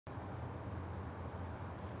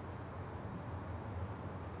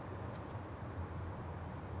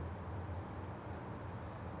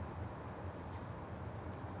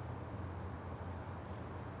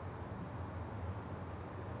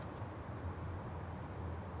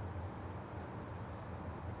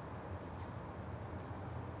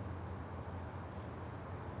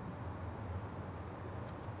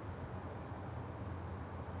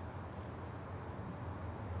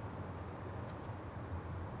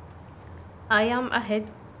I am Ahid.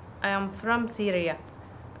 I am from Syria.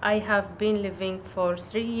 I have been living for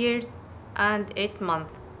 3 years and 8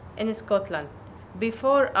 months in Scotland.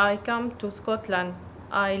 Before I come to Scotland,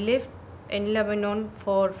 I lived in Lebanon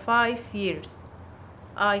for 5 years.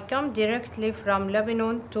 I come directly from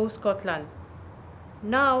Lebanon to Scotland.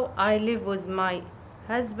 Now I live with my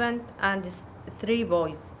husband and three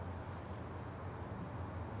boys.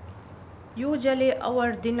 Usually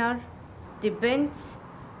our dinner depends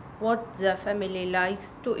what the family likes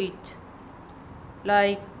to eat,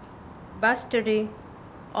 like pastry,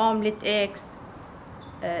 omelette eggs,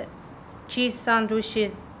 uh, cheese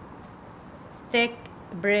sandwiches, steak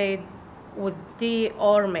bread with tea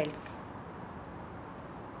or milk.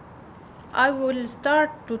 I will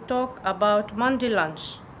start to talk about Monday lunch.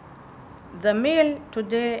 The meal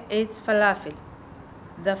today is falafel.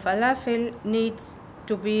 The falafel needs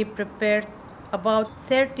to be prepared about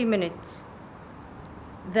 30 minutes.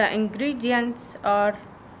 The ingredients are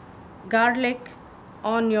garlic,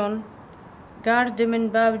 onion,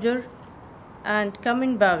 cardamom powder, and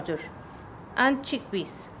cumin powder, and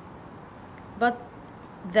chickpeas. But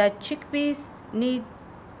the chickpeas need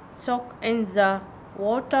soak in the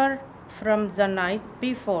water from the night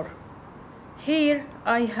before. Here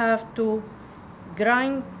I have to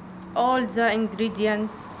grind all the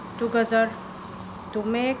ingredients together to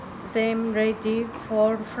make them ready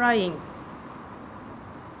for frying.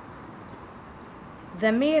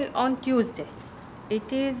 The meal on Tuesday,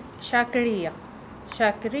 it is shakriya.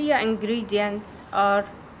 Shakriya ingredients are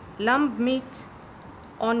lamb meat,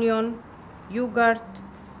 onion, yogurt,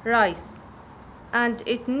 rice, and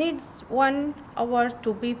it needs 1 hour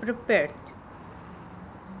to be prepared.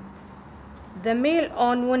 The meal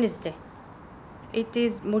on Wednesday, it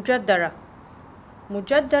is mujaddara.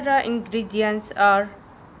 Mujaddara ingredients are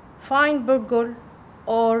fine bulgur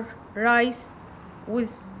or rice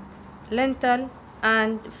with lentil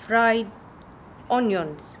and fried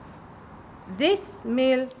onions. This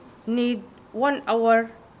meal needs 1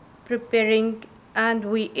 hour preparing, and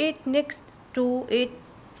we eat next to it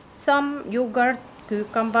some yogurt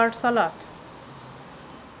cucumber salad.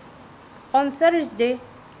 On Thursday,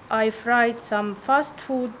 I fried some fast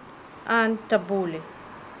food and tabbouleh.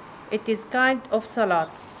 It is kind of salad.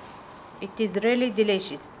 It is really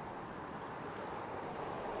delicious.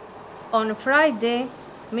 On Friday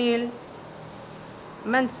meal,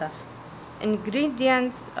 mansaf.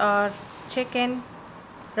 Ingredients are chicken,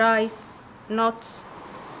 rice, nuts,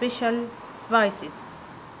 special spices.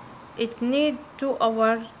 It needs 2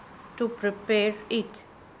 hours to prepare it.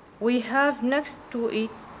 We have next to it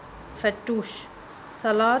fattoush,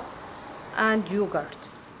 salad, and yogurt.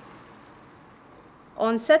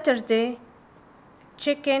 On Saturday,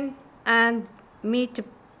 chicken and meat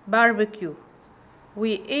barbecue.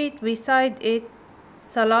 We eat beside it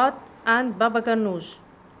salad and baba ganoush.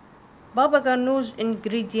 Baba ganoush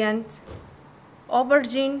ingredients: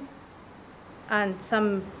 aubergine and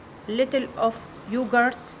some little of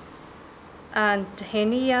yogurt and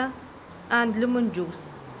henia and lemon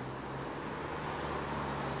juice.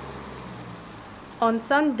 On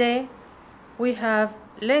Sunday, we have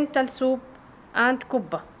lentil soup and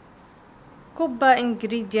kubba. Kubba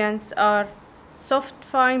ingredients are soft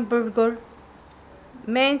fine burger,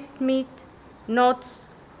 minced meat, nuts,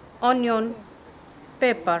 onion,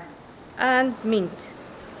 pepper, and mint.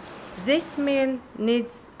 This meal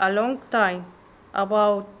needs a long time,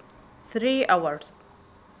 about 3 hours.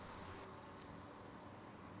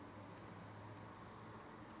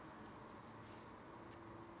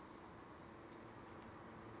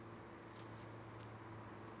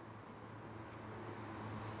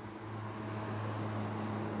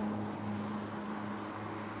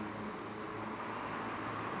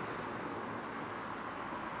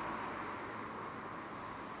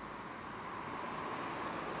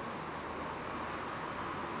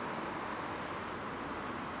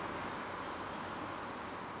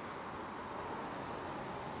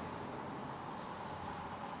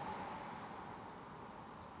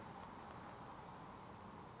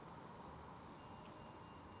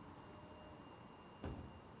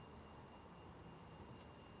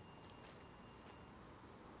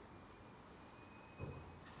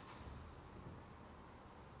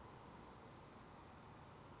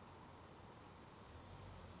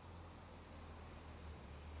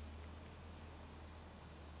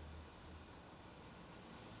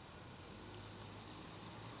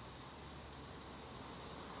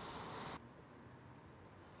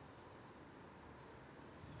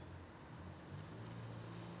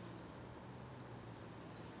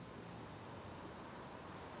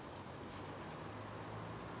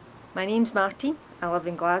 My name's Marty. I live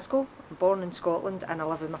in Glasgow. I'm born in Scotland and I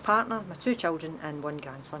live with my partner, my 2 children and 1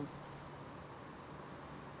 grandson.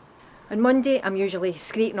 On Monday I'm usually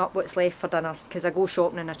scraping up what's left for dinner because I go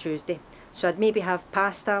shopping on a Tuesday. So I'd maybe have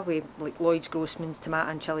pasta with like Lloyd's Grossman's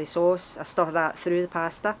tomato and chilli sauce. I stir that through the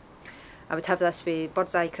pasta. I would have this with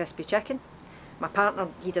bird's eye crispy chicken. My partner,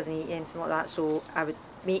 he doesn't eat anything like that, so I would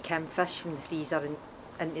make him fish from the freezer and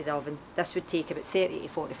into the oven. This would take about 30 to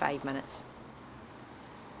 45 minutes.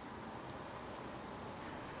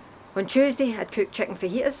 On Tuesday I'd cook chicken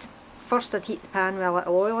fajitas. First I'd heat the pan with a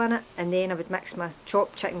little oil in it, and then I would mix my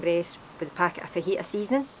chopped chicken breast with a packet of fajita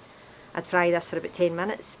seasoning. I'd fry this for about 10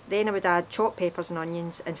 minutes, then I would add chopped peppers and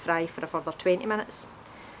onions and fry for a further 20 minutes.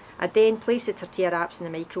 I'd then place the tortilla wraps in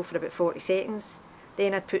the micro for about 40 seconds.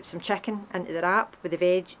 Then I'd put some chicken into the wrap with the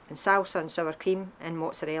veg and salsa and sour cream and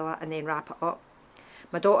mozzarella and then wrap it up.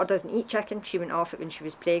 My daughter doesn't eat chicken, she went off it when she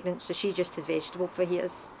was pregnant, so she just has vegetable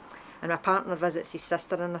fajitas. And my partner visits his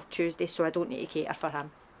sister on a Tuesday, so I don't need to cater for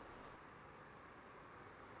him.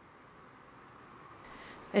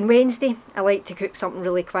 On Wednesday, I like to cook something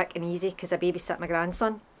really quick and easy because I babysit my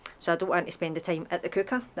grandson, so I don't want to spend the time at the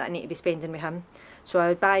cooker that I need to be spending with him. So I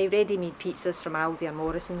would buy ready-made pizzas from Aldi or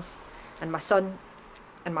Morrison's, and my son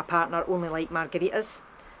and my partner only like margaritas,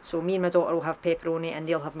 so me and my daughter will have pepperoni and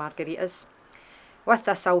they'll have margaritas. With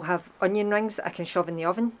this I'll have onion rings that I can shove in the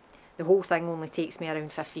oven. The whole thing only takes me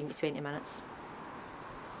around 15 to 20 minutes.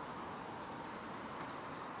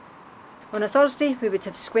 On a Thursday we would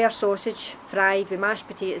have square sausage fried with mashed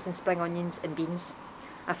potatoes and spring onions and beans.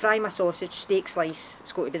 I fry my sausage, steak slice,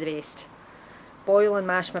 it's got to be the best. Boil and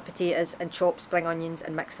mash my potatoes and chop spring onions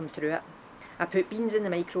and mix them through it. I put beans in the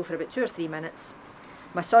micro for about 2 or 3 minutes.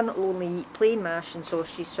 My son will only eat plain mash and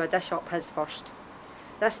sausages, so I dish up his first.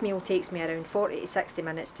 This meal takes me around 40 to 60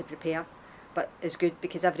 minutes to prepare, but is good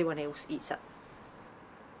because everyone else eats it.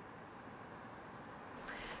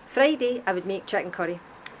 Friday I would make chicken curry.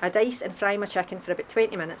 I dice and fry my chicken for about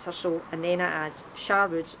 20 minutes or so, and then I add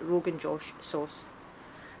Sharwood's Rogan Josh sauce.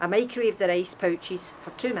 I microwave the rice pouches for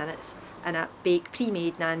 2 minutes and I bake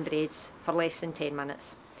pre-made naan breads for less than 10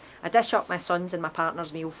 minutes. I dish up my son's and my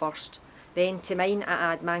partner's meal first. Then to mine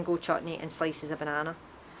I add mango chutney and slices of banana.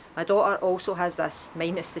 My daughter also has this,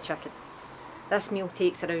 minus the chicken. This meal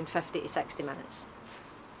takes around 50 to 60 minutes.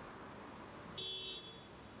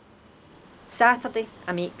 Saturday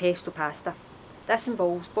I make pesto pasta. This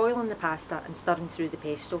involves boiling the pasta and stirring through the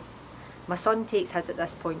pesto. My son takes his at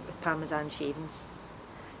this point with parmesan shavings.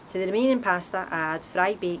 To the remaining pasta I add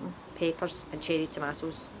fried bacon, peppers and cherry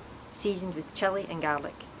tomatoes, seasoned with chilli and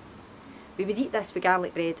garlic. We would eat this with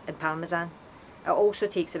garlic bread and parmesan. It also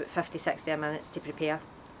takes about 50-60 minutes to prepare.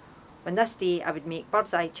 On this day I would make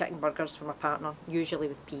bird's eye chicken burgers for my partner, usually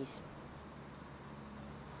with peas.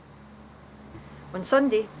 On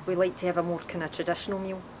Sunday we like to have a more kind of traditional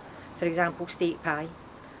meal. For example, steak pie.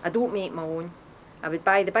 I don't make my own. I would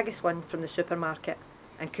buy the biggest one from the supermarket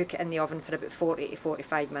and cook it in the oven for about 40 to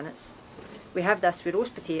 45 minutes. We have this with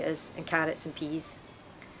roast potatoes and carrots and peas.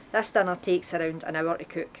 This dinner takes around an hour to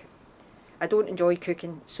cook. I don't enjoy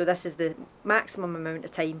cooking, so this is the maximum amount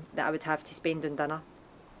of time that I would have to spend on dinner.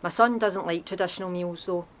 My son doesn't like traditional meals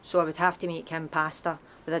though, so I would have to make him pasta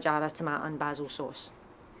with a jar of tomato and basil sauce.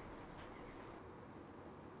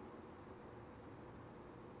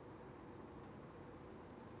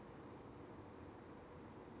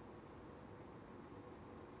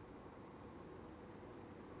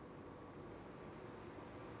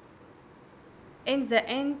 In the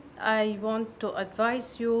end, I want to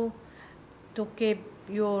advise you to keep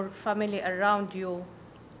your family around you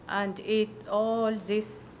and eat all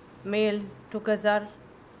these meals together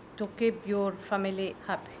to keep your family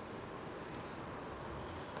happy.